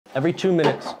Every 2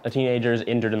 minutes, a teenager is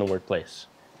injured in the workplace.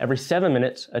 Every 7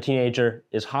 minutes, a teenager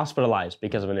is hospitalized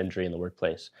because of an injury in the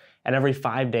workplace. And every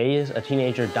 5 days, a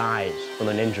teenager dies from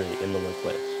an injury in the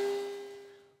workplace.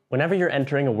 Whenever you're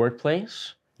entering a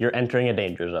workplace, you're entering a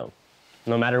danger zone,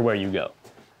 no matter where you go.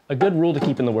 A good rule to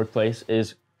keep in the workplace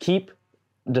is keep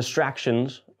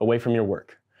distractions away from your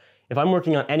work. If I'm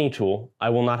working on any tool, I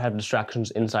will not have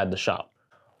distractions inside the shop.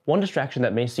 One distraction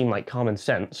that may seem like common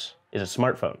sense is a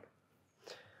smartphone.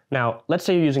 Now, let's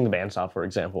say you're using the bandsaw, for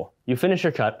example. You finish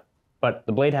your cut, but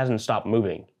the blade hasn't stopped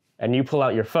moving, and you pull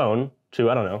out your phone to,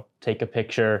 I don't know, take a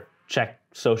picture, check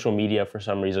social media for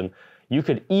some reason. You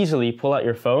could easily pull out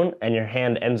your phone and your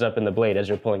hand ends up in the blade as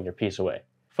you're pulling your piece away.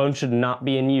 Phones should not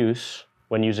be in use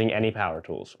when using any power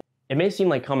tools. It may seem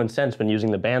like common sense when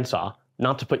using the bandsaw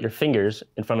not to put your fingers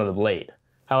in front of the blade.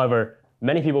 However,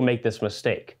 many people make this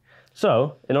mistake.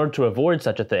 So, in order to avoid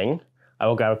such a thing, I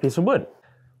will grab a piece of wood.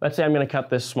 Let's say I'm going to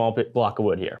cut this small block of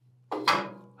wood here.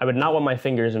 I would not want my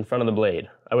fingers in front of the blade.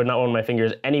 I would not want my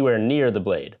fingers anywhere near the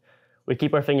blade. We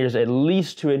keep our fingers at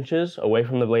least 2 inches away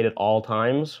from the blade at all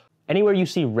times. Anywhere you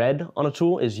see red on a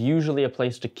tool is usually a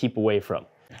place to keep away from.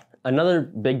 Another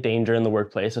big danger in the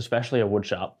workplace, especially a wood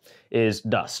shop, is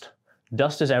dust.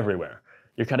 Dust is everywhere.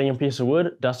 You're cutting a piece of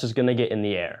wood, dust is going to get in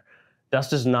the air.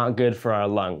 Dust is not good for our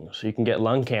lungs. You can get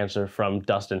lung cancer from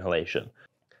dust inhalation.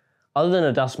 Other than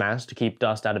a dust mask to keep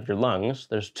dust out of your lungs,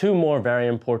 there's 2 more very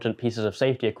important pieces of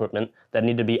safety equipment that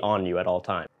need to be on you at all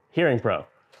times. Hearing Pro.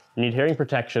 You need hearing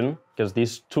protection because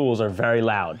these tools are very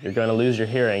loud. You're going to lose your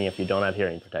hearing if you don't have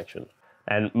hearing protection.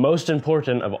 And most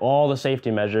important of all the safety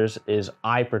measures is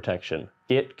eye protection.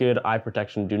 Get good eye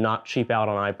protection. Do not cheap out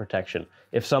on eye protection.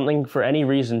 If something for any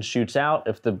reason shoots out,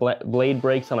 if the blade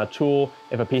breaks on a tool,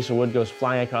 if a piece of wood goes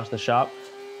flying across the shop,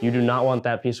 you do not want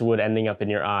that piece of wood ending up in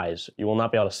your eyes. You will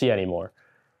not be able to see anymore.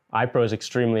 Eye Pro is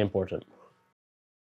extremely important.